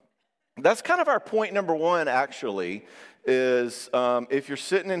that's kind of our point number one, actually, is if you're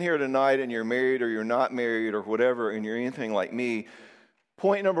sitting in here tonight and you're married or you're not married or whatever, and you're anything like me,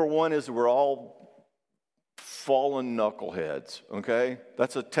 point number one is we're all fallen knuckleheads, okay?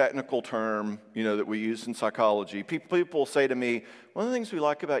 That's a technical term, that we use in psychology. People say to me, one of the things we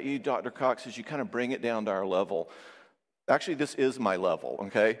like about you, Dr. Cox, is you kind of bring it down to our level. Actually, this is my level,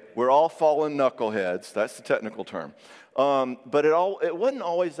 okay? We're all fallen knuckleheads. That's the technical term. But it wasn't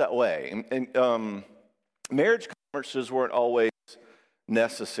always that way. And marriage conferences weren't always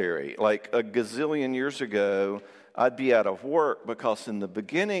necessary. Like a gazillion years ago, I'd be out of work because in the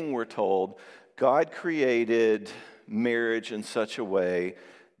beginning, we're told, God created marriage in such a way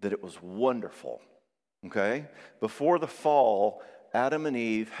that it was wonderful, okay? Before the fall, Adam and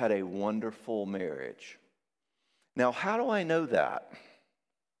Eve had a wonderful marriage. Now, how do I know that?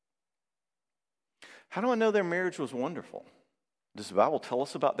 How do I know their marriage was wonderful? Does the Bible tell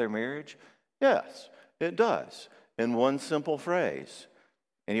us about their marriage? Yes, it does. In one simple phrase.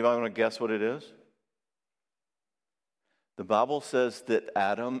 Anybody want to guess what it is? The Bible says that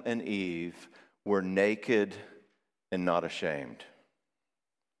Adam and Eve were naked and not ashamed.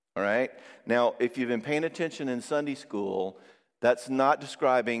 All right? Now, if you've been paying attention in Sunday school, that's not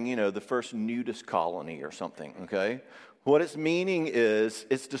describing, the first nudist colony or something, okay? What it's meaning is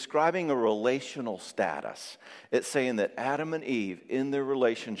it's describing a relational status. It's saying that Adam and Eve, in their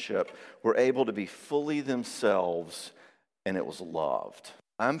relationship, were able to be fully themselves, and it was loved.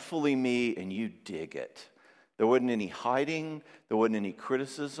 I'm fully me, and you dig it. There wasn't any hiding. There wasn't any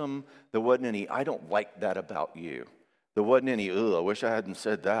criticism. There wasn't any, I don't like that about you. There wasn't any, I wish I hadn't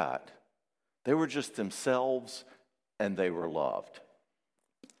said that. They were just themselves, and they were loved.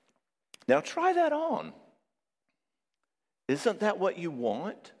 Now try that on. Isn't that what you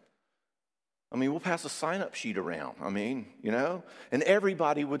want? We'll pass a sign-up sheet around. And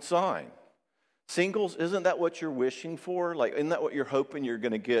everybody would sign. Singles, isn't that what you're wishing for? Isn't that what you're hoping you're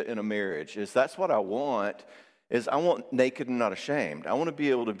going to get in a marriage? That's what I want. I want naked and not ashamed. I want to be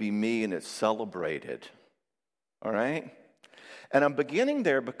able to be me and it's celebrated. All right? And I'm beginning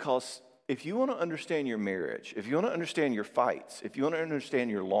there because if you want to understand your marriage, if you want to understand your fights, if you want to understand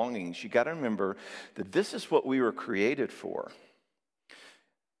your longings, you got to remember that this is what we were created for.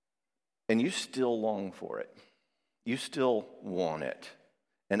 And you still long for it. You still want it.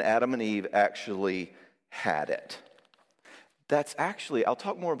 And Adam and Eve actually had it. That's actually, I'll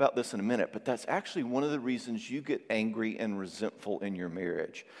talk more about this in a minute, but that's actually one of the reasons you get angry and resentful in your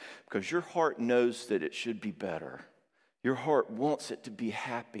marriage. Because your heart knows that it should be better. Your heart wants it to be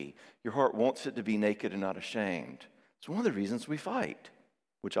happy. Your heart wants it to be naked and not ashamed. It's one of the reasons we fight,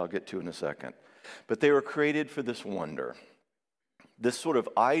 which I'll get to in a second. But they were created for this wonder. This sort of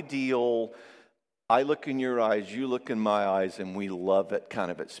ideal, I look in your eyes, you look in my eyes, and we love it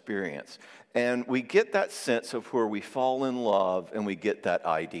kind of experience. And we get that sense of where we fall in love and we get that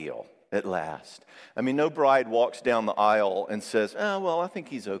ideal at last. No bride walks down the aisle and says, I think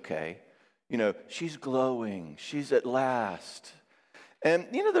he's okay. She's glowing. She's at last. And,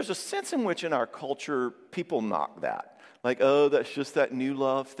 there's a sense in which in our culture, people knock that. That's just that new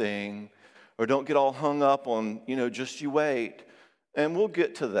love thing. Or don't get all hung up on, just you wait. And we'll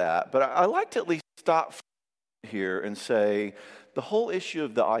get to that. But I like to at least stop here and say the whole issue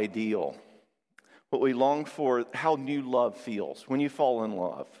of the ideal, what we long for, how new love feels when you fall in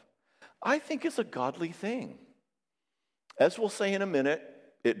love, I think is a godly thing. As we'll say in a minute,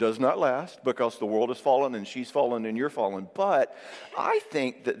 it does not last because the world has fallen and she's fallen and you're fallen. But I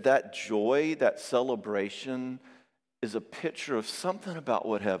think that joy, that celebration is a picture of something about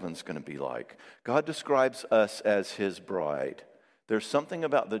what heaven's going to be like. God describes us as his bride. There's something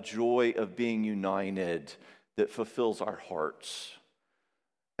about the joy of being united that fulfills our hearts.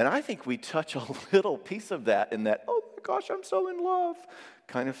 And I think we touch a little piece of that in that, oh my gosh, I'm so in love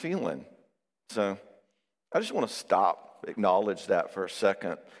kind of feeling. So I just want to stop, acknowledge that for a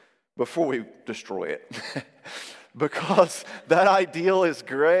second before we destroy it. Because that ideal is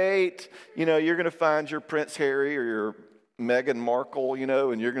great. You're going to find your Prince Harry or your Meghan Markle,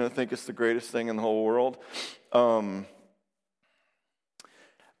 and you're going to think it's the greatest thing in the whole world. I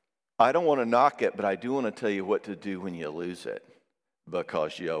don't want to knock it, but I do want to tell you what to do when you lose it,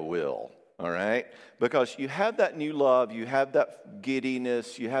 because you will, all right? Because you have that new love, you have that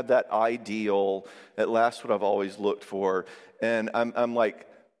giddiness, you have that ideal. At last, what I've always looked for. And I'm like,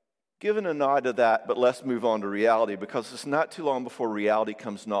 giving a nod to that, but let's move on to reality, because it's not too long before reality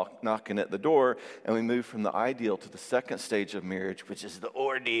comes knocking at the door, and we move from the ideal to the second stage of marriage, which is the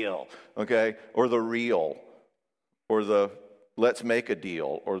ordeal, okay? Or the real, or the let's make a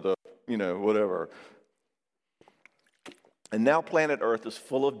deal, or the, whatever. And now planet Earth is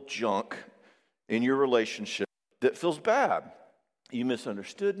full of junk in your relationship that feels bad. You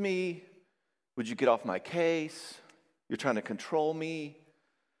misunderstood me. Would you get off my case? You're trying to control me.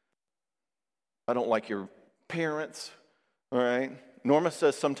 I don't like your parents, all right? Norma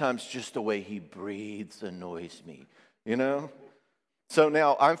says sometimes just the way he breathes annoys me, you know? So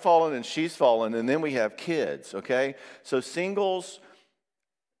now I'm fallen and she's fallen, and then we have kids, okay? So singles,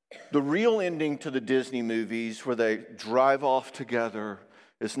 the real ending to the Disney movies where they drive off together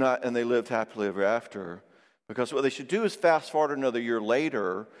is not, and they lived happily ever after. Because what they should do is fast forward another year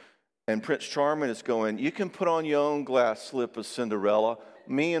later, and Prince Charming is going, you can put on your own glass slip as Cinderella.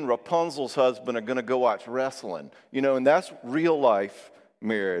 Me and Rapunzel's husband are going to go watch wrestling. You know, and that's real life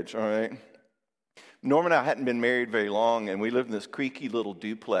marriage, all right? Norma and I hadn't been married very long, and we lived in this creaky little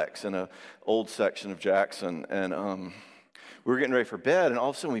duplex in an old section of Jackson. And we were getting ready for bed, and all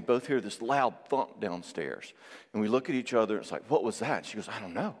of a sudden we both hear this loud thump downstairs. And we look at each other, and it's like, what was that? She goes, I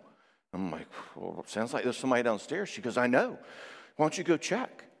don't know. I'm like, well, it sounds like there's somebody downstairs. She goes, I know. Why don't you go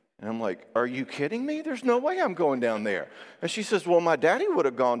check? And I'm like, are you kidding me? There's no way I'm going down there. And she says, well, my daddy would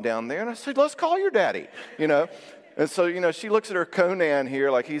have gone down there. And I said, let's call your daddy, you know. And so, you know, she looks at her Conan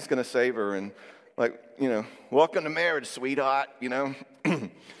here like he's going to save her. And like, you know, welcome to marriage, sweetheart, you know.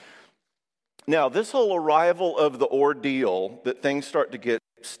 Now, this whole arrival of the ordeal that things start to get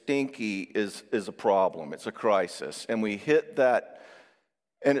stinky is a problem. It's a crisis. And we hit that.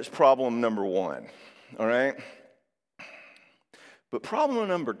 And it's problem number one, all right? But problem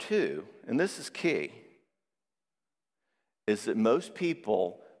number two, and this is key, is that most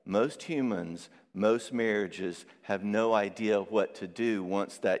people, most humans, most marriages have no idea what to do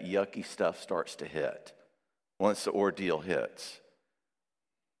once that yucky stuff starts to hit, once the ordeal hits.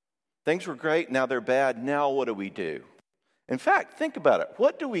 Things were great, now they're bad, now what do we do? In fact, think about it.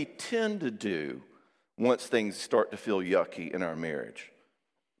 What do we tend to do once things start to feel yucky in our marriage?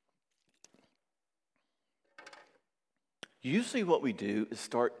 Usually what we do is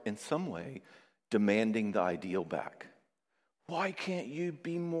start in some way demanding the ideal back. Why can't you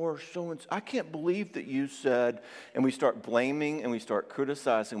be more so-and-so? I can't believe that you said, and we start blaming and we start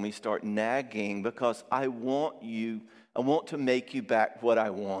criticizing, we start nagging because I want to make you back what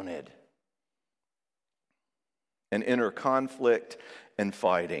I wanted. And inner conflict and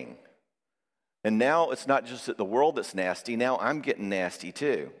fighting. And now it's not just that the world that's nasty, now I'm getting nasty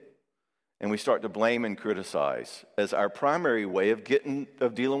too. And we start to blame and criticize as our primary way of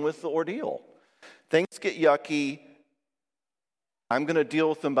dealing with the ordeal. Things get yucky. I'm going to deal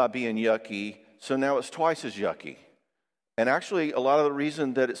with them by being yucky. So now it's twice as yucky. And actually, a lot of the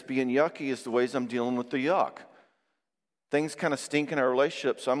reason that it's being yucky is the ways I'm dealing with the yuck. Things kind of stink in our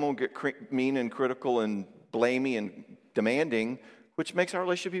relationship, so I'm going to get mean and critical and blamey and demanding, which makes our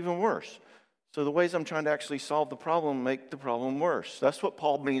relationship even worse. So the ways I'm trying to actually solve the problem make the problem worse. That's what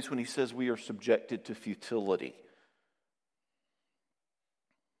Paul means when he says we are subjected to futility.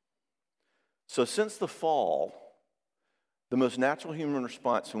 So since the fall, the most natural human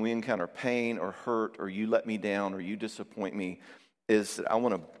response when we encounter pain or hurt or you let me down or you disappoint me is that I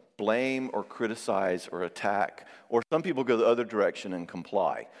want to blame or criticize or attack. Or some people go the other direction and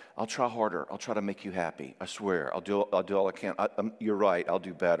comply. I'll try harder. I'll try to make you happy. I swear. I'll do all I can. You're right. I'll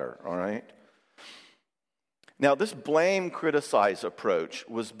do better. All right? Now, this blame, criticize approach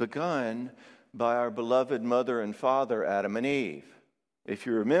was begun by our beloved mother and father, Adam and Eve. If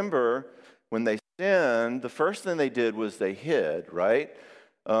you remember, when they sinned, the first thing they did was they hid, right?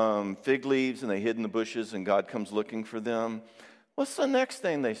 Fig leaves, and they hid in the bushes, and God comes looking for them. What's the next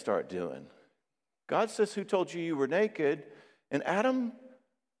thing they start doing? God says, who told you you were naked? And Adam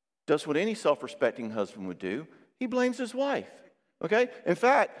does what any self-respecting husband would do. He blames his wife, okay? In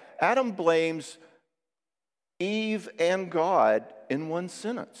fact, Adam blames Eve and God in one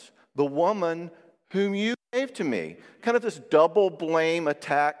sentence. The woman whom you gave to me. Kind of this double blame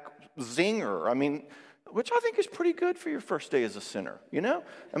attack zinger. I mean, which I think is pretty good for your first day as a sinner, you know?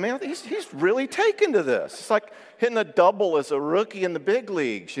 I mean, I think he's really taken to this. It's like hitting a double as a rookie in the big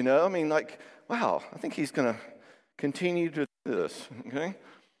leagues, you know? I mean, like, wow, I think he's going to continue to do this, okay?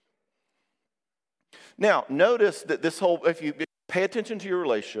 Now, notice that this whole, if you pay attention to your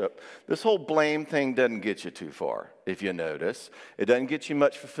relationship, this whole blame thing doesn't get you too far, if you notice. It doesn't get you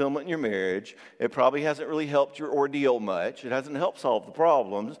much fulfillment in your marriage. It probably hasn't really helped your ordeal much. It hasn't helped solve the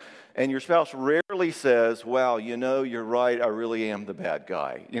problems. And your spouse rarely says, wow, you know, you're right, I really am the bad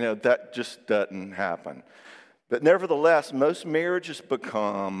guy. You know, that just doesn't happen. But nevertheless, most marriages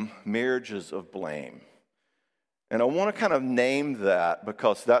become marriages of blame. And I want to kind of name that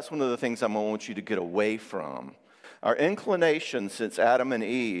because that's one of the things I want you to get away from. Our inclination since Adam and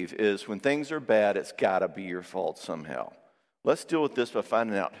Eve is when things are bad, it's got to be your fault somehow. Let's deal with this by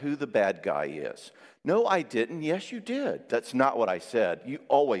finding out who the bad guy is. No, I didn't. Yes, you did. That's not what I said. You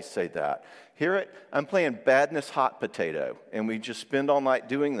always say that. I'm playing badness hot potato, and we just spend all night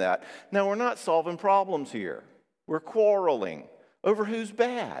doing that. Now, we're not solving problems here. We're quarreling over who's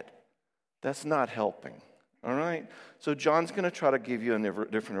bad. That's not helping, all right? So John's going to try to give you a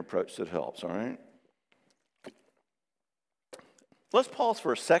different approach that helps, all right? Let's pause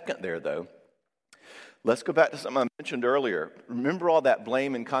for a second there, though. Let's go back to something I mentioned earlier. Remember all that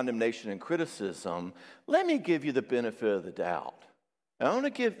blame and condemnation and criticism. Let me give you the benefit of the doubt. I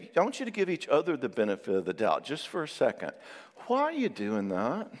want you to give each other the benefit of the doubt just for a second. Why are you doing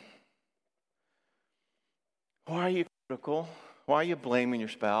that? Why are you critical? Why are you blaming your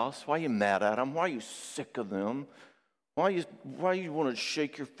spouse? Why are you mad at them? Why are you sick of them? Why you want to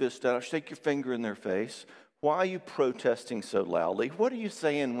shake your fist at them, shake your finger in their face? Why are you protesting so loudly? What are you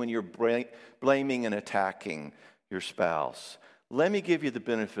saying when you're blaming and attacking your spouse? Let me give you the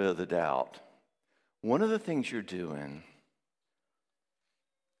benefit of the doubt. One of the things you're doing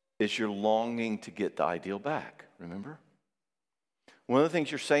is you're longing to get the ideal back, remember? One of the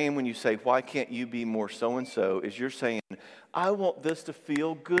things you're saying when you say, why can't you be more so-and-so, is you're saying, I want this to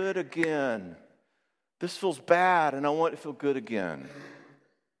feel good again. This feels bad, and I want it to feel good again.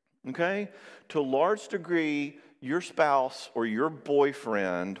 Okay? To a large degree, your spouse or your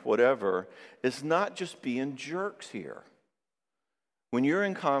boyfriend, whatever, is not just being jerks here. When you're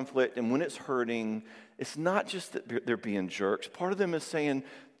in conflict and when it's hurting, it's not just that they're being jerks. Part of them is saying,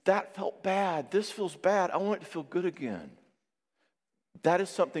 that felt bad. This feels bad. I want it to feel good again. That is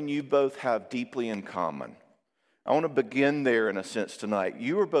something you both have deeply in common. I want to begin there in a sense tonight.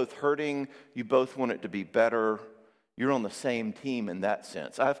 You are both hurting. You both want it to be better. You're on the same team in that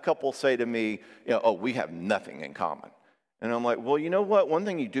sense. I have couples say to me, we have nothing in common. And I'm like, well, you know what? One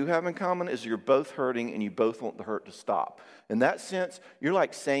thing you do have in common is you're both hurting and you both want the hurt to stop. In that sense, you're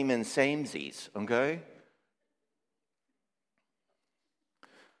like same and samesies, okay?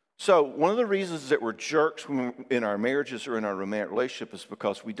 So one of the reasons that we're jerks in our marriages or in our romantic relationship is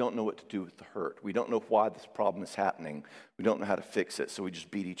because we don't know what to do with the hurt. We don't know why this problem is happening. We don't know how to fix it, so we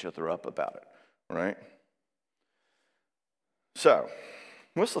just beat each other up about it, right? So,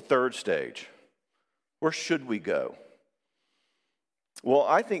 what's the third stage? Where should we go? Well,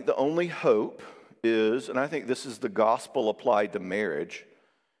 I think the only hope is, and I think this is the gospel applied to marriage,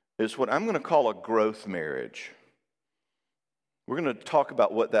 is what I'm going to call a growth marriage. We're going to talk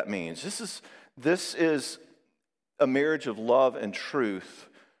about what that means. This is a marriage of love and truth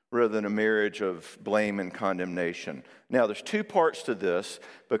rather than a marriage of blame and condemnation. Now, there's two parts to this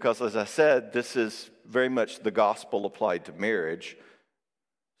because, as I said, this is very much the gospel applied to marriage.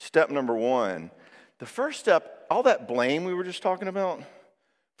 Step number one, the first step, all that blame we were just talking about,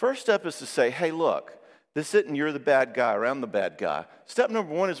 first step is to say, hey, look, this isn't you're the bad guy or I'm the bad guy. Step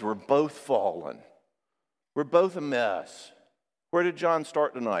number one is we're both fallen. We're both a mess. Where did John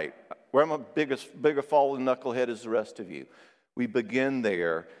start tonight? Where am I bigger fallen knucklehead as the rest of you? We begin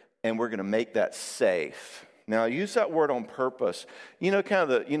there, and we're going to make that safe. Now, I use that word on purpose. The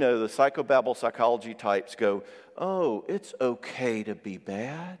psychobabble psychology types go, oh, it's okay to be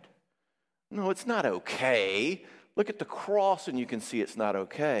bad. No, it's not okay. Look at the cross and you can see it's not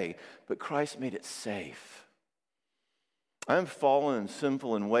okay. But Christ made it safe. I'm fallen and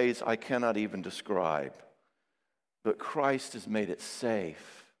sinful in ways I cannot even describe. But Christ has made it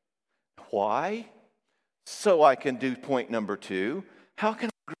safe. Why? So I can do point number two. How can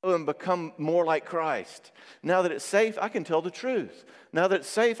I grow and become more like Christ? Now that it's safe, I can tell the truth. Now that it's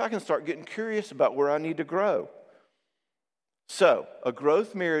safe, I can start getting curious about where I need to grow. So, a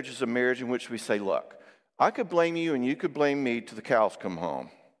growth marriage is a marriage in which we say, look, I could blame you and you could blame me till the cows come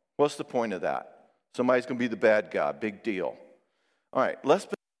home. What's the point of that? Somebody's going to be the bad guy. Big deal. All right, let's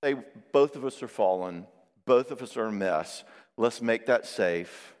say both of us are fallen. Both of us are a mess. Let's make that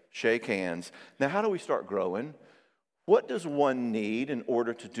safe. Shake hands. Now, how do we start growing? What does one need in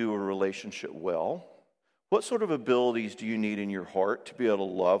order to do a relationship well? What sort of abilities do you need in your heart to be able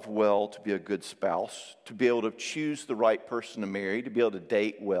to love well, to be a good spouse, to be able to choose the right person to marry, to be able to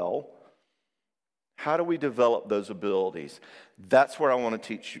date well? How do we develop those abilities? That's where I want to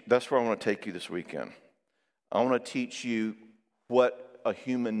teach you. That's where I want to take you this weekend. I want to teach you what a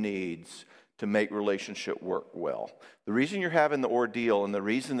human needs to make relationship work well. The reason you're having the ordeal and the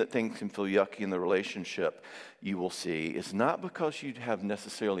reason that things can feel yucky in the relationship, you will see, is not because you have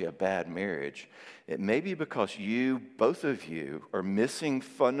necessarily a bad marriage. It may be because you, both of you, are missing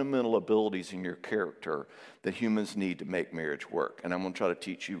fundamental abilities in your character that humans need to make marriage work. And I'm going to try to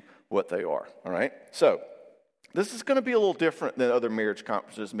teach you what they are, all right? So, This is going to be a little different than other marriage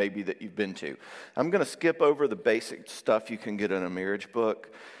conferences maybe that you've been to. I'm going to skip over the basic stuff you can get in a marriage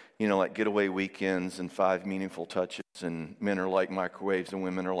book, like getaway weekends and 5 meaningful touches, and men are like microwaves and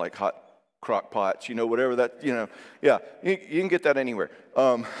women are like hot crock pots, whatever that, yeah, you can get that anywhere.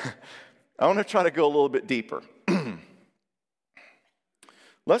 I want to try to go a little bit deeper.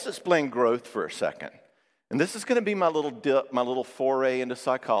 Let's explain growth for a second. And this is going to be my little dip, my little foray into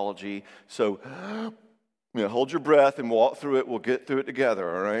psychology. So, hold your breath and walk through it. We'll get through it together,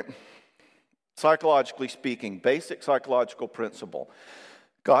 all right? Psychologically speaking, basic psychological principle.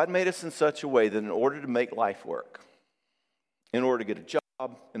 God made us in such a way that in order to make life work, in order to get a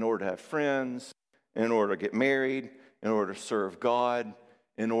job, in order to have friends, in order to get married, in order to serve God,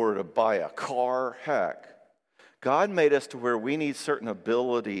 in order to buy a car, heck, God made us to where we need certain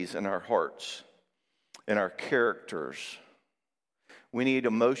abilities in our hearts, in our characters. We need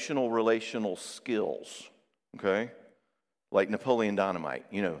emotional, relational skills, okay? Like Napoleon Dynamite,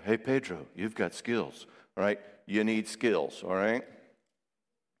 hey, Pedro, you've got skills, all right? You need skills, all right?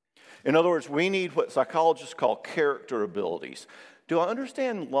 In other words, we need what psychologists call character abilities. Do I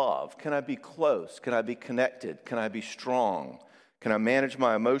understand love? Can I be close? Can I be connected? Can I be strong? Can I manage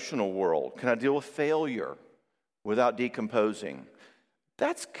my emotional world? Can I deal with failure without decomposing?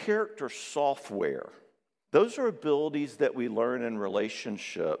 That's character software. Those are abilities that we learn in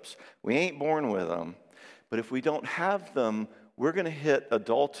relationships. We ain't born with them, but if we don't have them, we're going to hit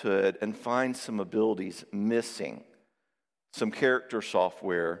adulthood and find some abilities missing, some character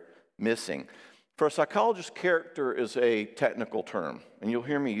software missing. For a psychologist, character is a technical term, and you'll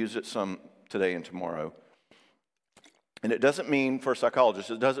hear me use it some today and tomorrow. And it doesn't mean, for a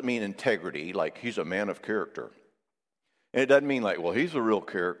psychologist, it doesn't mean integrity, like he's a man of character. And it doesn't mean like, well, he's a real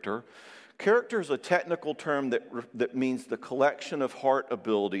character. Character is a technical term that means the collection of heart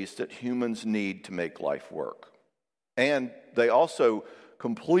abilities that humans need to make life work. And they also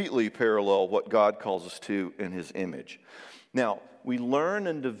completely parallel what God calls us to in his image. Now, we learn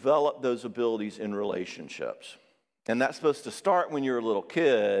and develop those abilities in relationships. And that's supposed to start when you're a little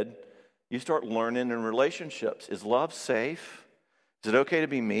kid. You start learning in relationships. Is love safe? Is it okay to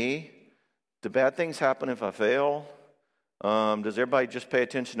be me? Do bad things happen if I fail? Does everybody just pay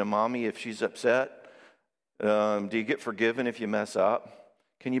attention to mommy if she's upset? Do you get forgiven if you mess up?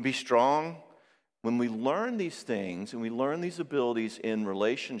 Can you be strong? When we learn these things and we learn these abilities in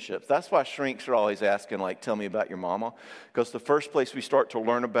relationships, that's why shrinks are always asking, like, tell me about your mama. Because the first place we start to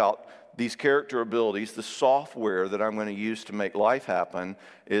learn about these character abilities, the software that I'm going to use to make life happen,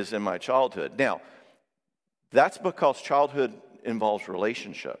 is in my childhood. Now, that's because childhood involves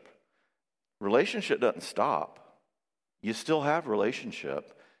relationship. Relationship doesn't stop. You still have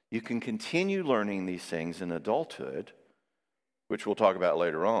relationship. You can continue learning these things in adulthood, which we'll talk about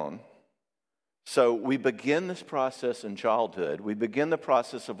later on. So we begin this process in childhood. We begin the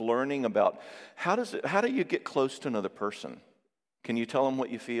process of learning about how do you get close to another person? Can you tell them what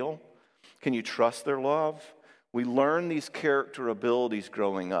you feel? Can you trust their love? We learn these character abilities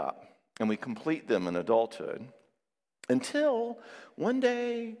growing up, and we complete them in adulthood until one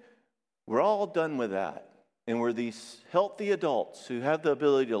day we're all done with that. And we're these healthy adults who have the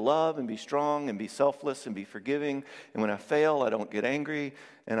ability to love and be strong and be selfless and be forgiving. And when I fail, I don't get angry.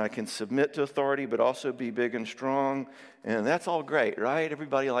 And I can submit to authority, but also be big and strong. And that's all great, right?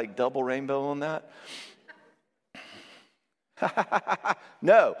 Everybody like double rainbow on that?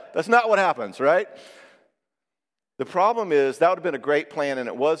 No, that's not what happens, right? The problem is that would have been a great plan, and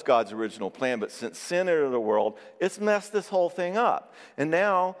it was God's original plan. But since sin entered the world, it's messed this whole thing up. And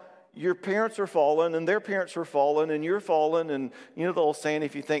now your parents are fallen, and their parents are fallen, and you're fallen, and the old saying,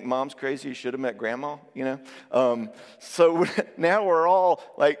 if you think mom's crazy, you should have met grandma, So now we're all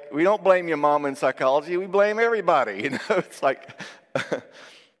like, we don't blame your mom in psychology, we blame everybody, It's like,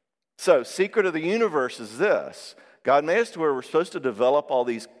 so secret of the universe is this. God made us to where we're supposed to develop all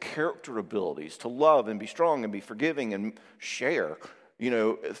these character abilities to love and be strong and be forgiving and share,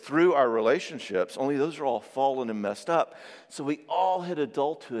 through our relationships, only those are all fallen and messed up. So we all hit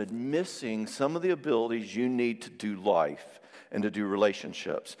adulthood missing some of the abilities you need to do life and to do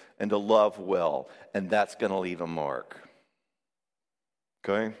relationships and to love well, and that's going to leave a mark.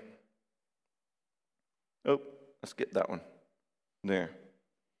 Okay? Oh, let's get that one. There.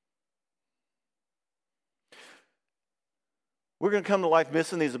 We're going to come to life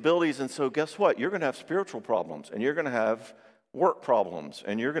missing these abilities, and so guess what? You're going to have spiritual problems, and you're going to have work problems,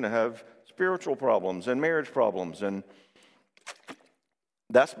 and you're going to have spiritual problems and marriage problems, and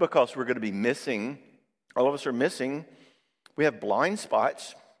that's because we're going to be missing, all of us are missing, we have blind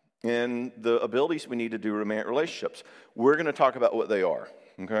spots in the abilities we need to do romantic relationships. We're going to talk about what they are,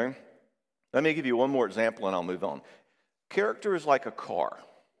 okay? Let me give you one more example and I'll move on. Character is like a car.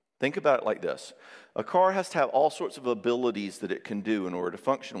 Think about it like this. A car has to have all sorts of abilities that it can do in order to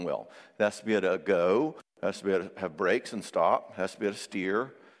function well. It has to be able to go, it has to be able to have brakes and stop, it has to be able to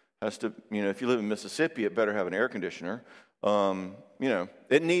steer, it has to, if you live in Mississippi, it better have an air conditioner.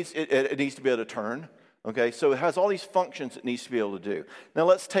 It needs to be able to turn. Okay, so it has all these functions it needs to be able to do. Now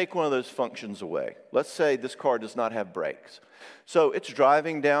let's take one of those functions away. Let's say this car does not have brakes. So it's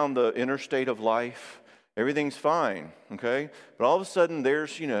driving down the interstate of life. Everything's fine, okay? But all of a sudden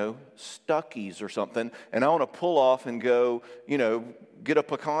there's, Stuckies or something, and I want to pull off and go, get a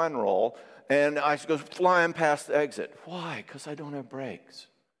pecan roll, and I go flying past the exit. Why? Because I don't have brakes.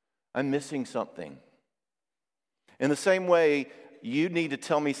 I'm missing something. In the same way, you need to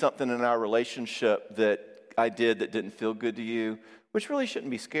tell me something in our relationship that I did that didn't feel good to you, which really shouldn't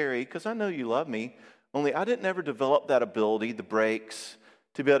be scary because I know you love me. Only I didn't ever develop that ability, the brakes,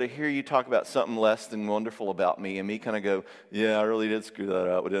 to be able to hear you talk about something less than wonderful about me and me kind of go, yeah, I really did screw that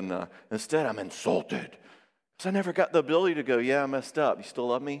up, didn't I? Instead, I'm insulted because I never got the ability to go, yeah, I messed up. You still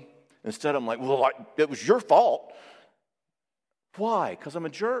love me? Instead, I'm like, well, it was your fault. Why? Because I'm a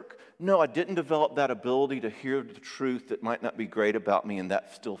jerk? No, I didn't develop that ability to hear the truth that might not be great about me and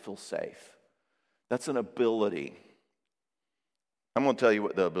that still feels safe. That's an ability. I'm going to tell you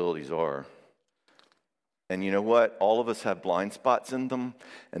what the abilities are. And you know what? All of us have blind spots in them,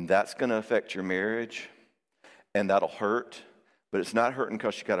 and that's going to affect your marriage, and that'll hurt. But it's not hurting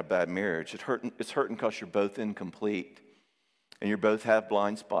because you got a bad marriage. It's hurting because you're both incomplete, and you both have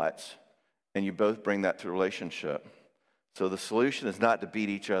blind spots, and you both bring that to the relationship. So the solution is not to beat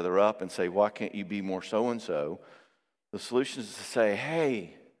each other up and say, why can't you be more so-and-so? The solution is to say,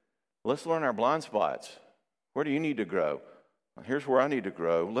 hey, let's learn our blind spots. Where do you need to grow? Here's where I need to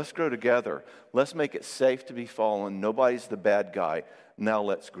grow. Let's grow together. Let's make it safe to be fallen. Nobody's the bad guy. Now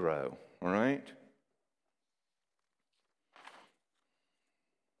let's grow. All right?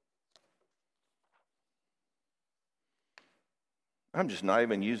 I'm just not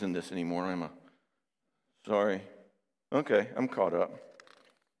even using this anymore, am I? Sorry. Okay, I'm caught up.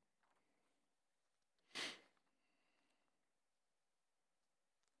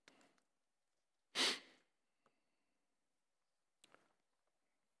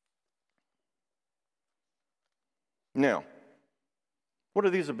 Now, what are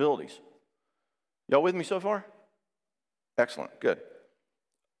these abilities? Y'all with me so far? Excellent, good.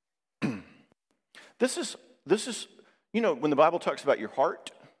 This is, when the Bible talks about your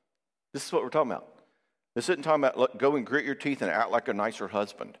heart, this is what we're talking about. This isn't talking about go and grit your teeth and act like a nicer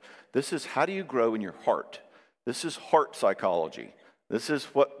husband. This is how do you grow in your heart? This is heart psychology. This is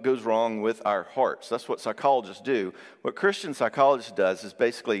what goes wrong with our hearts. That's what psychologists do. What Christian psychologist does is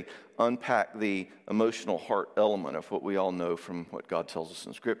basically unpack the emotional heart element of what we all know from what God tells us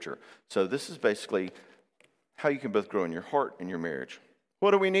in Scripture. So this is basically how you can both grow in your heart and your marriage.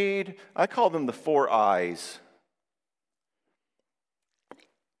 What do we need? I call them the 4 I's.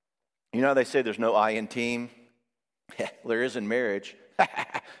 You know how they say there's no I in team? There is in marriage.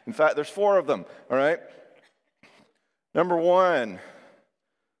 In fact, there's 4 of them, all right? Number 1,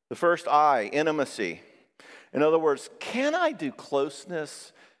 the first I, intimacy. In other words, can I do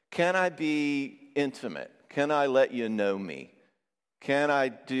closeness? Can I be intimate? Can I let you know me? Can I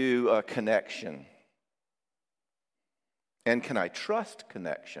do a connection? And can I trust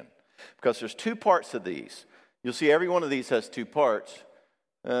connection? Because there's 2 parts of these. You'll see every one of these has 2 parts.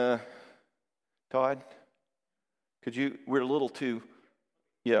 Todd, we're a little too,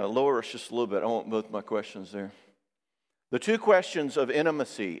 lower us just a little bit. I want both my questions there. The 2 questions of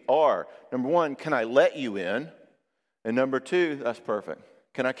intimacy are, number 1, can I let you in? And number 2, that's perfect.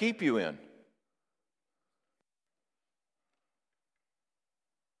 Can I keep you in?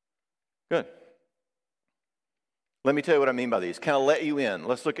 Good. Let me tell you what I mean by these. Can I let you in?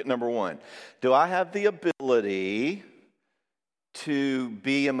 Let's look at number 1. Do I have the ability to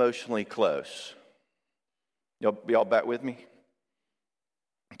be emotionally close? Y'all back with me?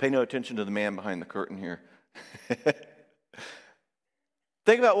 Pay no attention to the man behind the curtain here.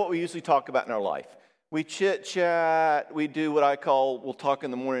 Think about what we usually talk about in our life. We chit-chat, we do what we'll talk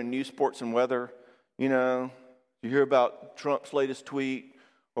in the morning, news, sports, and weather. You hear about Trump's latest tweet,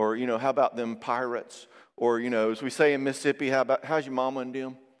 or, how about them pirates? Or, as we say in Mississippi, how's your mama and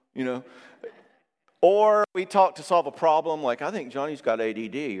them? Or we talk to solve a problem like, I think Johnny's got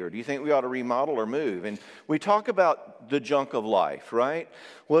ADD, or do you think we ought to remodel or move? And we talk about the junk of life, right?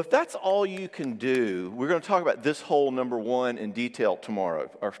 Well, if that's all you can do, we're going to talk about this whole number 1 in detail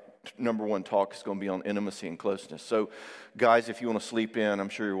tomorrow. Our number 1 talk is going to be on intimacy and closeness. So, guys, if you want to sleep in, I'm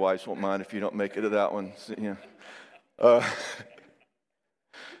sure your wives won't mind if you don't make it to that one.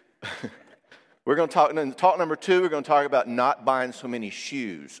 We're going to talk, in talk number 2, we're going to talk about not buying so many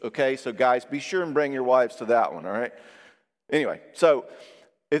shoes, okay? So guys, be sure and bring your wives to that one, all right? Anyway, so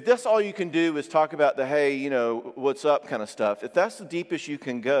if that's all you can do is talk about the, hey, you know, what's up kind of stuff, if that's the deepest you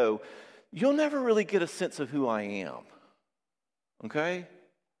can go, you'll never really get a sense of who I am, okay?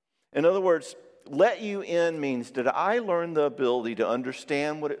 In other words, let you in means, did I learn the ability to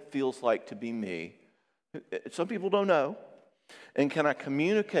understand what it feels like to be me? Some people don't know. And can I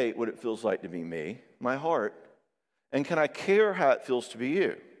communicate what it feels like to be me, my heart? And can I care how it feels to be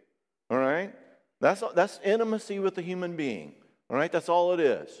you? All right? That's intimacy with a human being. All right? That's all it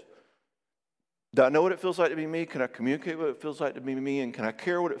is. Do I know what it feels like to be me? Can I communicate what it feels like to be me? And can I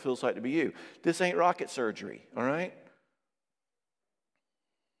care what it feels like to be you? This ain't rocket surgery. All right?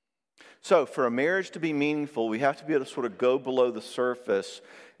 So for a marriage to be meaningful, we have to be able to sort of go below the surface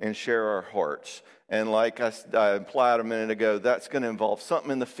and share our hearts. And like I implied a minute ago, that's going to involve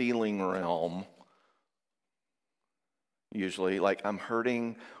something in the feeling realm. Usually, like I'm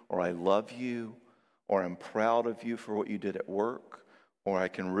hurting, or I love you, or I'm proud of you for what you did at work, or I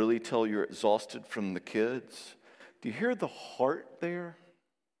can really tell you're exhausted from the kids. Do you hear the heart there?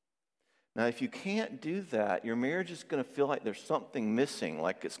 Now, if you can't do that, your marriage is going to feel like there's something missing,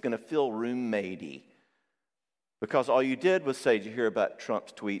 like it's going to feel roommatey. Because all you did was say, did you hear about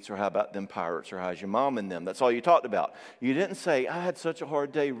Trump's tweets, or how about them pirates, or how's your mom and them? That's all you talked about. You didn't say, I had such a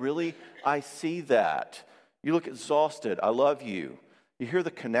hard day. Really? I see that. You look exhausted. I love you. You hear the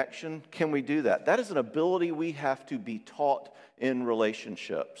connection? Can we do that? That is an ability we have to be taught in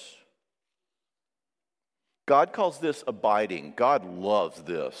relationships. God calls this abiding. God loves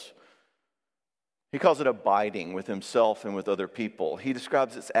this. He calls it abiding with himself and with other people. He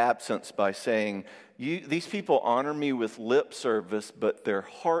describes its absence by saying, these people honor me with lip service, but their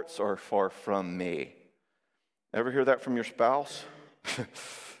hearts are far from me. Ever hear that from your spouse?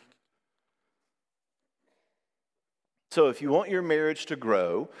 So if you want your marriage to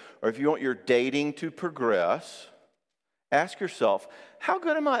grow, or if you want your dating to progress, ask yourself, how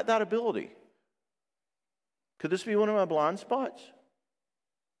good am I at that ability? Could this be one of my blind spots?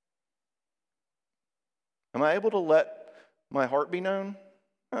 Am I able to let my heart be known?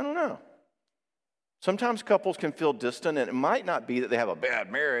 I don't know. Sometimes couples can feel distant, and it might not be that they have a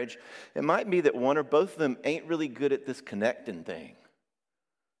bad marriage. It might be that one or both of them ain't really good at this connecting thing.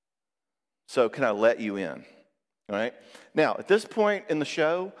 So can I let you in? All right? Now, at this point in the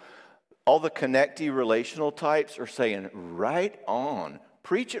show, all the connectee relational types are saying, right on.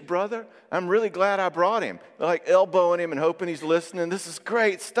 Preach it, brother. I'm really glad I brought him. They're like elbowing him and hoping he's listening. This is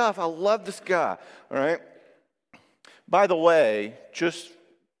great stuff. I love this guy. All right? By the way, just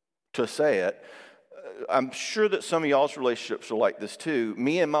to say it, I'm sure that some of y'all's relationships are like this too.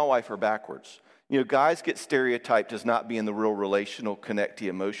 Me and my wife are backwards. You know, guys get stereotyped as not being the real relational, connectee,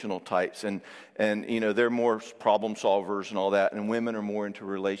 emotional types. And you know, they're more problem solvers and all that. And women are more into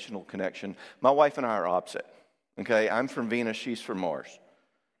relational connection. My wife and I are opposite. Okay, I'm from Venus, she's from Mars.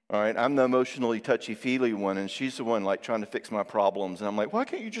 All right, I'm the emotionally touchy-feely one, and she's the one like trying to fix my problems. And I'm like, why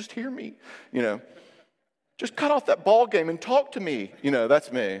can't you just hear me? You know, just cut off that ball game and talk to me. You know,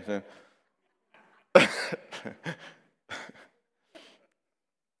 that's me. So.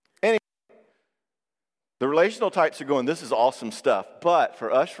 Anyway, the relational types are going, this is awesome stuff. But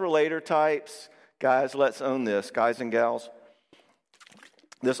for us relator types, guys, let's own this, guys and gals.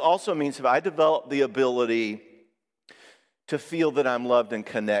 This also means if I develop the ability to feel that I'm loved and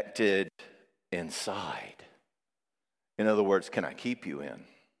connected inside. In other words, can I keep you in?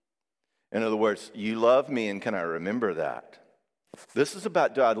 In other words, you love me, and can I remember that? This is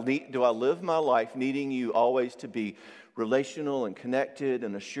about, do I live my life needing you always to be relational and connected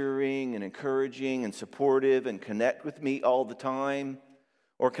and assuring and encouraging and supportive and connect with me all the time?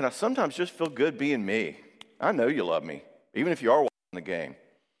 Or can I sometimes just feel good being me? I know you love me, even if you are watching the game.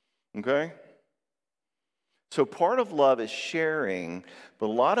 Okay? So part of love is sharing, but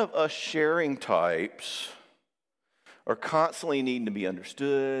a lot of us sharing types are constantly needing to be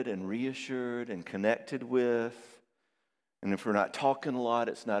understood and reassured and connected with. And if we're not talking a lot,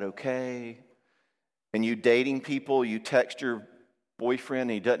 it's not okay. And you dating people, you text your boyfriend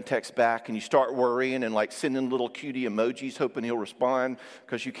and he doesn't text back, and you start worrying and like sending little cutie emojis hoping he'll respond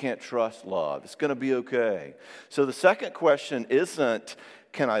because you can't trust love. It's going to be okay. So the second question isn't,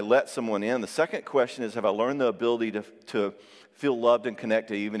 can I let someone in? The second question is, have I learned the ability to feel loved and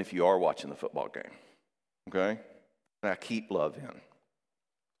connected even if you are watching the football game? Okay? And I keep love in.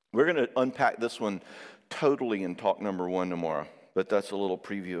 We're going to unpack this one totally in talk number 1 tomorrow, but that's a little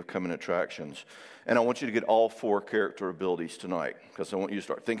preview of coming attractions. And I want you to get all 4 character abilities tonight, because I want you to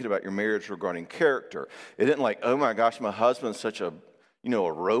start thinking about your marriage regarding character. It isn't like, oh my gosh, my husband's such a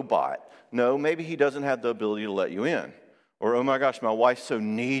a robot. No, maybe he doesn't have the ability to let you in. Or, oh my gosh, my wife's so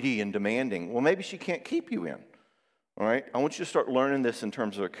needy and demanding. Well, maybe she can't keep you in. All right? I want you to start learning this in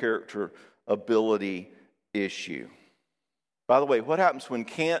terms of a character ability issue. By the way, what happens when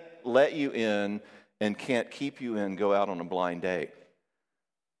can't let you in and can't keep you in go out on a blind date?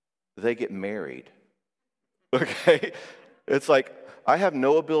 They get married. Okay? It's like, I have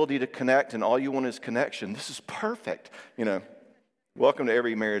no ability to connect and all you want is connection. This is perfect. Welcome to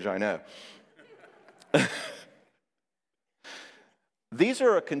every marriage I know. These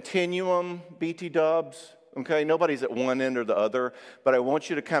are a continuum, BT dubs. Okay, nobody's at one end or the other, but I want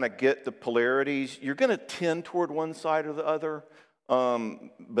you to kind of get the polarities. You're going to tend toward one side or the other,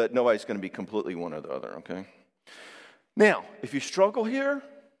 but nobody's going to be completely one or the other, okay? Now, if you struggle here,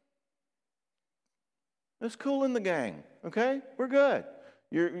 it's cool in the gang, okay? We're good.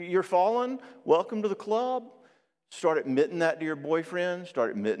 You're fallen. Welcome to the club. Start admitting that to your boyfriend.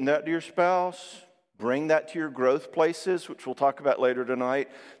 Start admitting that to your spouse. Bring that to your growth places, which we'll talk about later tonight,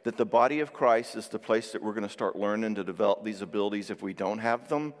 that the body of Christ is the place that we're going to start learning to develop these abilities if we don't have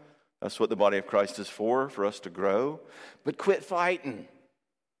them. That's what the body of Christ is for us to grow. But quit fighting.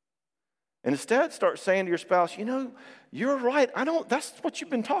 And instead, start saying to your spouse, you're right. That's what you've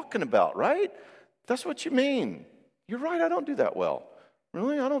been talking about, right? That's what you mean. You're right, I don't do that well.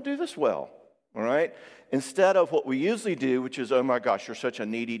 Really, I don't do this well. All right? Instead of what we usually do, which is, oh my gosh, you're such a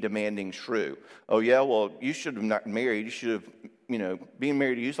needy, demanding shrew. Oh yeah, well, you should have not married. You should have, being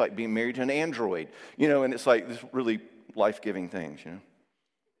married to you is like being married to an android. And it's like this really life-giving things,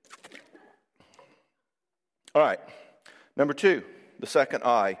 All right, number 2, the second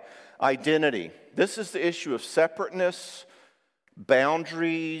I, identity. This is the issue of separateness,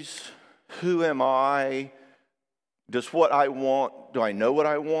 boundaries, who am I? Does what I want, do I know what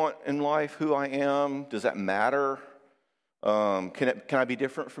I want in life, who I am? Does that matter? Can I be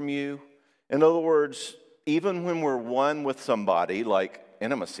different from you? In other words, even when we're one with somebody, like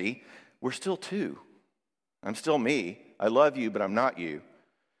intimacy, we're still two. I'm still me. I love you, but I'm not you.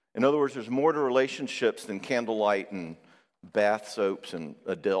 In other words, there's more to relationships than candlelight and bath soaps and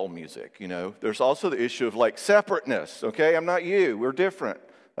Adele music, There's also the issue of separateness, okay? I'm not you. We're different.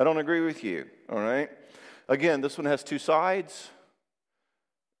 I don't agree with you, all right? Again, this one has two sides.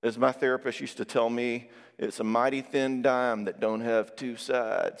 As my therapist used to tell me, it's a mighty thin dime that don't have two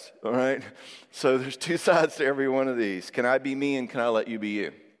sides, all right? So there's two sides to every one of these. Can I be me and can I let you be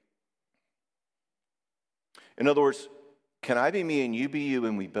you? In other words, can I be me and you be you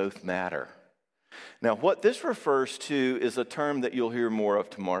and we both matter? Now, what this refers to is a term that you'll hear more of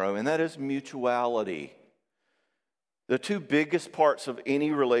tomorrow, and that is mutuality. The two biggest parts of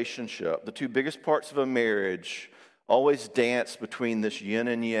any relationship, the two biggest parts of a marriage, always dance between this yin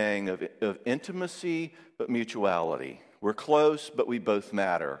and yang of intimacy but mutuality. We're close, but we both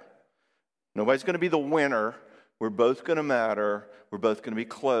matter. Nobody's going to be the winner. We're both going to matter. We're both going to be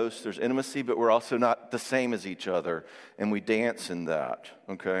close. There's intimacy, but we're also not the same as each other, and we dance in that,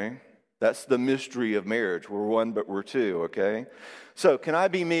 okay? That's the mystery of marriage. We're one, but we're two, okay? So, can I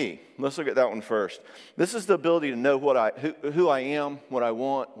be me? Let's look at that one first. This is the ability to know who I am, what I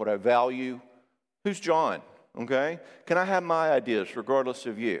want, what I value. Who's John, okay? Can I have my ideas regardless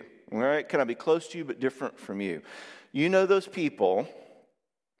of you, all right? Can I be close to you but different from you? You know those people,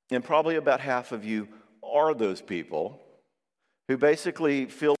 and probably about half of you are those people who basically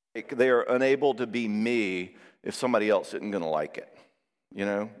feel like they are unable to be me if somebody else isn't going to like it.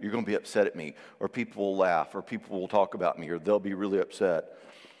 You're going to be upset at me, or people will laugh, or people will talk about me, or they'll be really upset.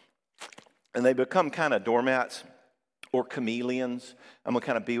 And they become kind of doormats or chameleons. I'm going to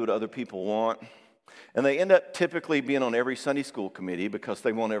kind of be what other people want. And they end up typically being on every Sunday school committee because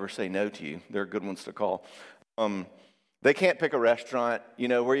they won't ever say no to you. They're good ones to call. They can't pick a restaurant,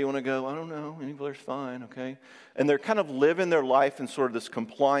 where you want to go. I don't know. Anywhere's fine, okay? And they're kind of living their life in sort of this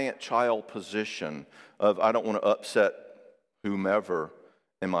compliant child position of I don't want to upset whomever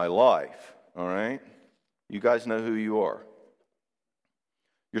in my life, all right? You guys know who you are.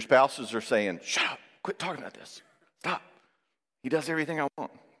 Your spouses are saying, shut up, quit talking about this. Stop. He does everything I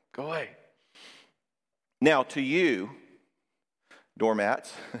want. Go away. Now, to you,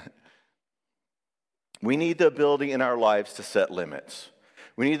 doormats, we need the ability in our lives to set limits.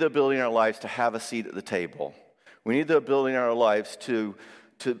 We need the ability in our lives to have a seat at the table. We need the ability in our lives to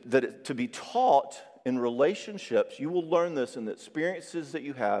be taught in relationships. You will learn this in the experiences that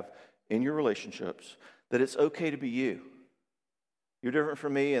you have in your relationships, that it's okay to be you. You're different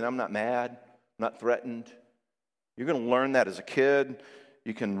from me, and I'm not mad, I'm not threatened. You're going to learn that as a kid.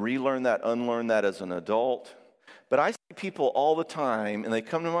 You can relearn that, unlearn that as an adult. But I see people all the time, and they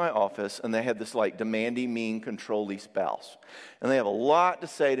come to my office, and they have this like demanding, mean, controlling spouse. And they have a lot to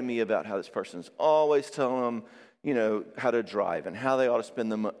say to me about how this person is always telling them, how to drive and how they ought to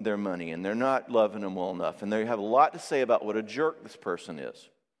spend their money, and they're not loving them well enough. And they have a lot to say about what a jerk this person is.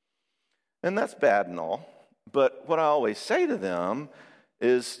 And that's bad and all. But what I always say to them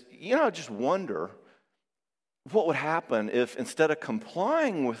is, I just wonder what would happen if instead of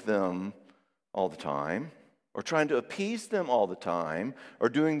complying with them all the time, or trying to appease them all the time, or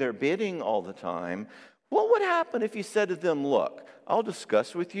doing their bidding all the time, what would happen if you said to them, look, I'll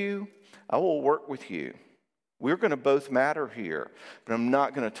discuss with you, I will work with you. We're going to both matter here, but I'm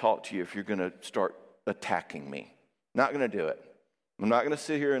not going to talk to you if you're going to start attacking me. Not going to do it. I'm not going to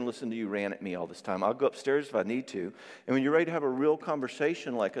sit here and listen to you rant at me all this time. I'll go upstairs if I need to. And when you're ready to have a real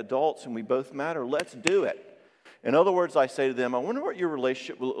conversation like adults and we both matter, let's do it. In other words, I say to them, I wonder what your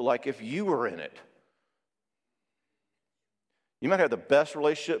relationship would look like if you were in it. You might have the best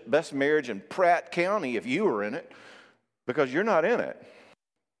relationship, best marriage in Pratt County if you were in it, because you're not in it.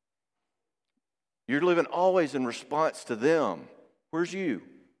 You're living always in response to them. Where's you?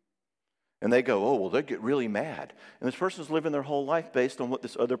 And they go, oh, well, they get really mad. And this person's living their whole life based on what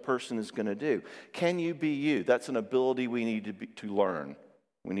this other person is going to do. Can you be you? That's an ability we need to learn.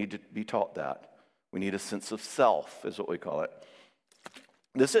 We need to be taught that. We need a sense of self, is what we call it.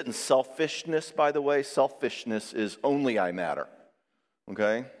 This isn't selfishness, by the way. Selfishness is only I matter.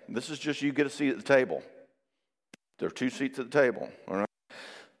 Okay? This is just you get a seat at the table. There are 2 seats at the table. All right?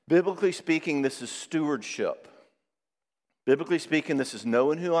 Biblically speaking, this is stewardship. Biblically speaking, this is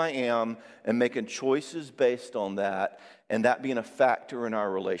knowing who I am and making choices based on that, and that being a factor in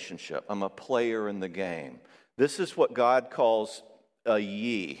our relationship. I'm a player in the game. This is what God calls a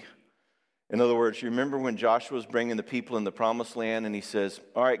ye. In other words, you remember when Joshua was bringing the people in the promised land, and he says,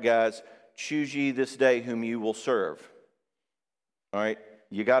 all right, guys, choose ye this day whom you will serve. All right,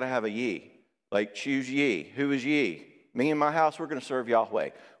 you got to have a ye. Like, choose ye. Who is ye? Me and my house, we're going to serve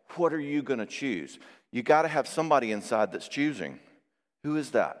Yahweh. What are you going to choose? You got to have somebody inside that's choosing. Who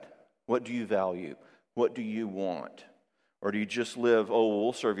is that? What do you value? What do you want? Or do you just live, oh,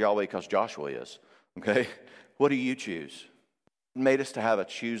 we'll serve Yahweh because Joshua is. Okay? What do you choose? It made us to have a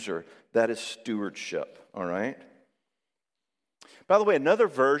chooser. That is stewardship. All right? By the way, another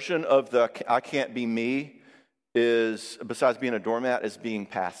version of the I can't be me is, besides being a doormat, is being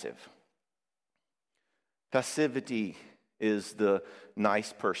passive. Passivity is the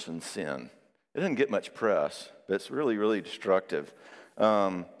nice person's sin. It doesn't get much press, but it's really, really destructive.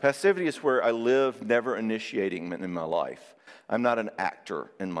 Passivity is where I live never initiating in my life. I'm not an actor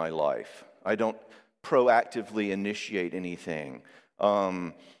in my life. I don't proactively initiate anything.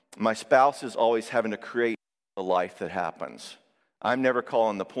 My spouse is always having to create a life that happens. I'm never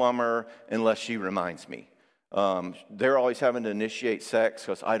calling the plumber unless she reminds me. They're always having to initiate sex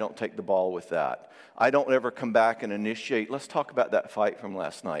because I don't take the ball with that. I don't ever come back and initiate. Let's talk about that fight from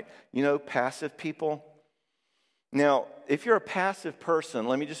last night. Passive people. Now, if you're a passive person,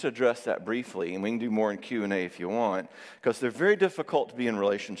 let me just address that briefly, and we can do more in Q&A if you want, because they're very difficult to be in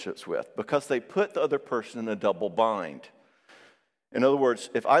relationships with because they put the other person in a double bind. In other words,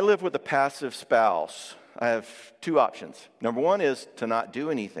 if I live with a passive spouse, I have 2 options. Number 1 is to not do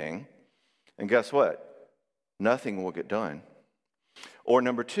anything, and guess what? Nothing will get done. Or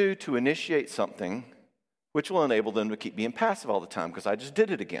number 2, to initiate something which will enable them to keep being passive all the time because I just did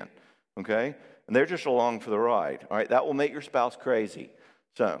it again, okay? And they're just along for the ride, all right? That will make your spouse crazy.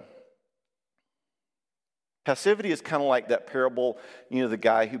 So, passivity is kind of like that parable, the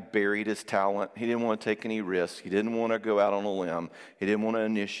guy who buried his talent. He didn't want to take any risks. He didn't want to go out on a limb. He didn't want to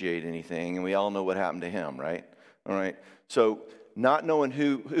initiate anything, and we all know what happened to him, right? All right? So, not knowing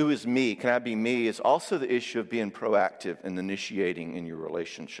who is me, can I be me, is also the issue of being proactive and initiating in your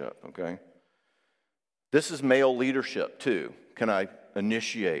relationship, okay? This is male leadership, too. Can I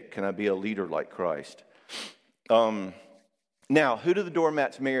initiate? Can I be a leader like Christ? Now, who do the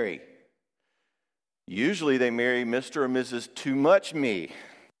doormats marry? Usually they marry Mr. or Mrs. Too Much Me.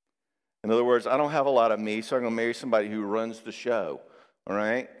 In other words, I don't have a lot of me, so I'm going to marry somebody who runs the show, all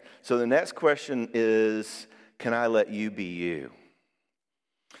right? So the next question is, can I let you be you?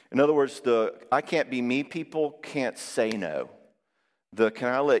 In other words, the I can't be me people can't say no. The can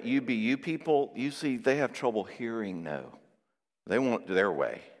I let you be you people, usually they have trouble hearing no. They want it their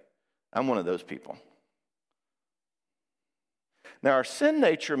way. I'm one of those people. Now, our sin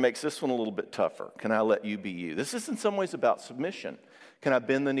nature makes this one a little bit tougher. Can I let you be you? This is in some ways about submission. Can I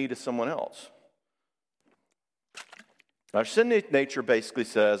bend the knee to someone else? Our sin nature basically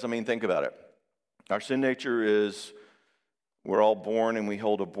says, think about it. Our sin nature is we're all born and we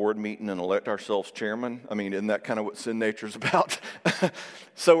hold a board meeting and elect ourselves chairman. I mean, isn't that kind of what sin nature is about?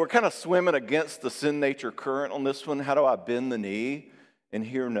 So we're kind of swimming against the sin nature current on this one. How do I bend the knee and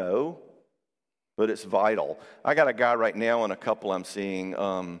hear no? But it's vital. I got a guy right now and a couple I'm seeing,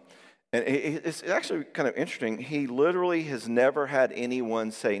 and it's actually kind of interesting. He literally has never had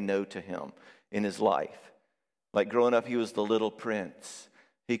anyone say no to him in his life. Like growing up, he was the little prince.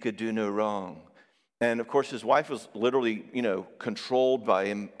 He could do no wrong. And of course, his wife was literally, controlled by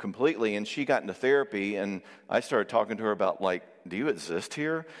him completely. And she got into therapy, and I started talking to her about, like, do you exist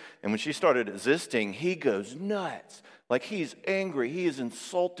here? And when she started existing, he goes nuts. Like, he's angry. He is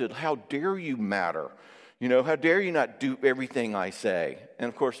insulted. How dare you matter? How dare you not do everything I say? And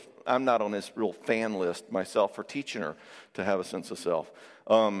of course, I'm not on this real fan list myself for teaching her to have a sense of self.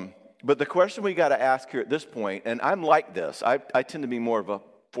 But the question we got to ask here at this point, and I'm like this, I tend to be more of a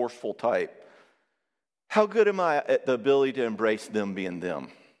forceful type. How good am I at the ability to embrace them being them,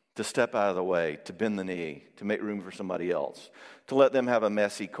 to step out of the way, to bend the knee, to make room for somebody else, to let them have a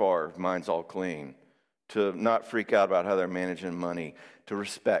messy car if mine's all clean, to not freak out about how they're managing money, to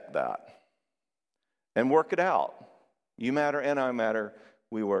respect that and work it out. You matter and I matter,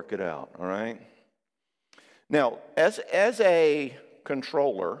 we work it out, all right? Now, as a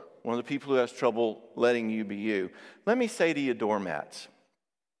controller, one of the people who has trouble letting you be you, let me say to you, doormats,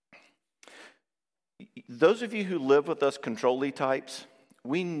 those of you who live with us control-y types,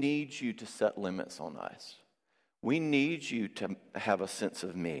 we need you to set limits on us. We need you to have a sense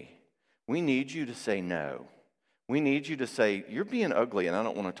of me. We need you to say no. We need you to say, you're being ugly and I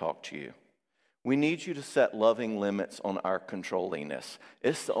don't want to talk to you. We need you to set loving limits on our controlliness.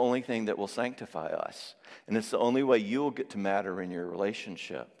 It's the only thing that will sanctify us. And it's the only way you will get to matter in your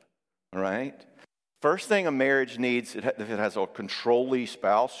relationship. All right? First thing a marriage needs, if it has a controlling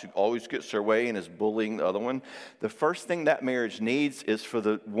spouse who always gets their way and is bullying the other one, the first thing that marriage needs is for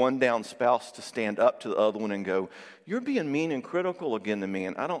the one down spouse to stand up to the other one and go, you're being mean and critical again to me,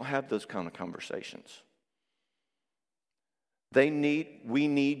 and I don't have those kind of conversations. We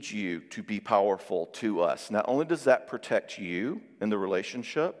need you to be powerful to us. Not only does that protect you in the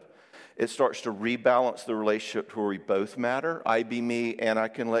relationship, it starts to rebalance the relationship to where we both matter. I be me and I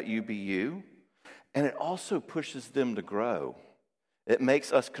can let you be you. And it also pushes them to grow. It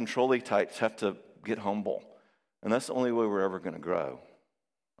makes us controlling types have to get humble. And that's the only way we're ever going to grow.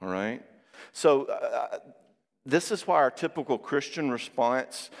 All right? So this is why our typical Christian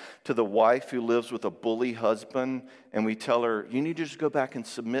response to the wife who lives with a bully husband, and we tell her, you need to just go back and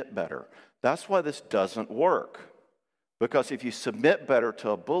submit better. That's why this doesn't work. Because if you submit better to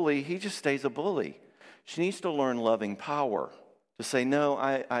a bully, he just stays a bully. She needs to learn loving power. To say, no,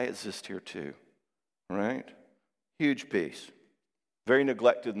 I exist here too. Right? Huge piece. Very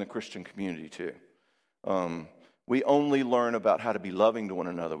neglected in the Christian community too. We only learn about how to be loving to one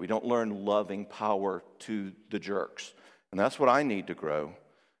another. We don't learn loving power to the jerks. And that's what I need to grow.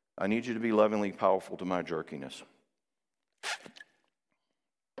 I need you to be lovingly powerful to my jerkiness.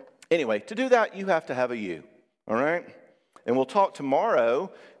 Anyway, to do that, you have to have a you. All right? And we'll talk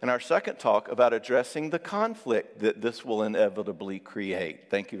tomorrow in our second talk about addressing the conflict that this will inevitably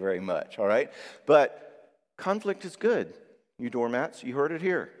create. Thank you very much, all right? But conflict is good, you doormats. You heard it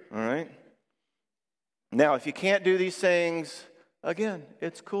here, all right? Now, if you can't do these things, again,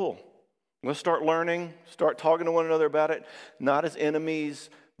 it's cool. Let's start learning, start talking to one another about it, not as enemies,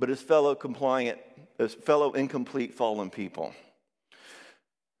 but as fellow incomplete fallen people.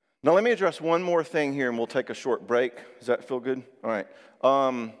 Now, let me address one more thing here, and we'll take a short break. Does that feel good? All right.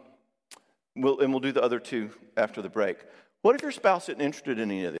 We'll do the other two after the break. What if your spouse isn't interested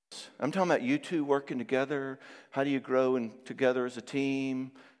in any of this? I'm talking about you two working together. How do you grow together as a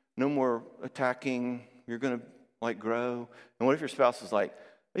team? No more attacking. You're going to, grow. And what if your spouse is like,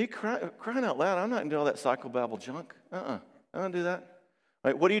 are you crying out loud? I'm not going to do all that psychobabble junk. I don't do that.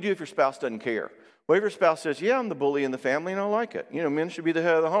 Right? What do you do if your spouse doesn't care? What if your spouse says, yeah, I'm the bully in the family and I like it. Men should be the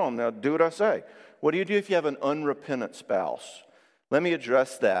head of the home. Now do what I say. What do you do if you have an unrepentant spouse? Let me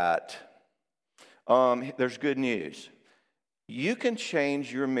address that. There's good news. You can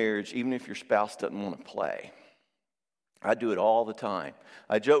change your marriage even if your spouse doesn't want to play. I do it all the time.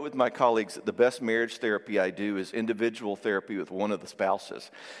 I joke with my colleagues that the best marriage therapy I do is individual therapy with one of the spouses.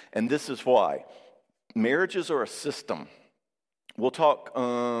 And this is why. Marriages are a system. We'll talk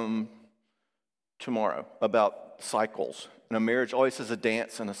tomorrow about cycles. And a marriage always has a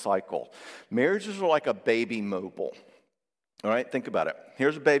dance and a cycle. Marriages are like a baby mobile. All right, think about it.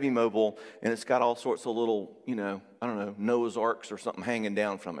 Here's a baby mobile, and it's got all sorts of little, Noah's Arks or something hanging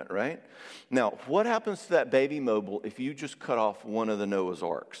down from it, right? Now, what happens to that baby mobile if you just cut off one of the Noah's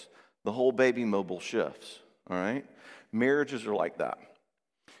Arks? The whole baby mobile shifts, all right? Marriages are like that.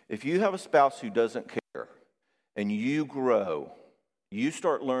 If you have a spouse who doesn't care and you grow, you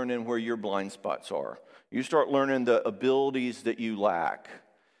start learning where your blind spots are. You start learning the abilities that you lack.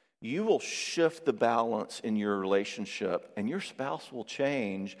 You will shift the balance in your relationship, and your spouse will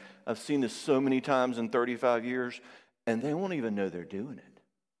change. I've seen this so many times in 35 years, and they won't even know they're doing it.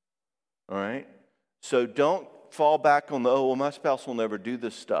 All right? So don't fall back on my spouse will never do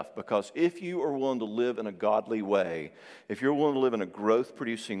this stuff, because if you are willing to live in a godly way, if you're willing to live in a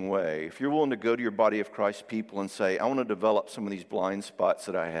growth-producing way, if you're willing to go to your body of Christ people and say, I want to develop some of these blind spots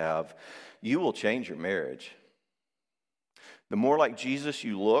that I have, you will change your marriage. The more like Jesus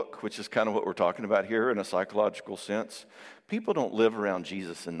you look, which is kind of what we're talking about here in a psychological sense, people don't live around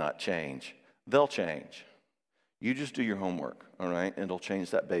Jesus and not change. They'll change. You just do your homework, all right? And it'll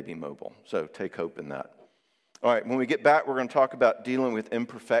change that baby mobile. So take hope in that. All right, when we get back, we're going to talk about dealing with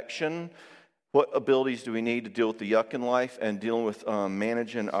imperfection. What abilities do we need to deal with the yuck in life and dealing with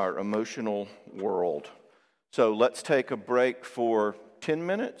managing our emotional world? So let's take a break for 10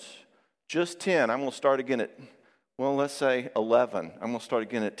 minutes. Just 10. I'm going to start again at, let's say 11. I'm going to start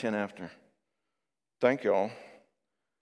again at 10 after. Thank you all.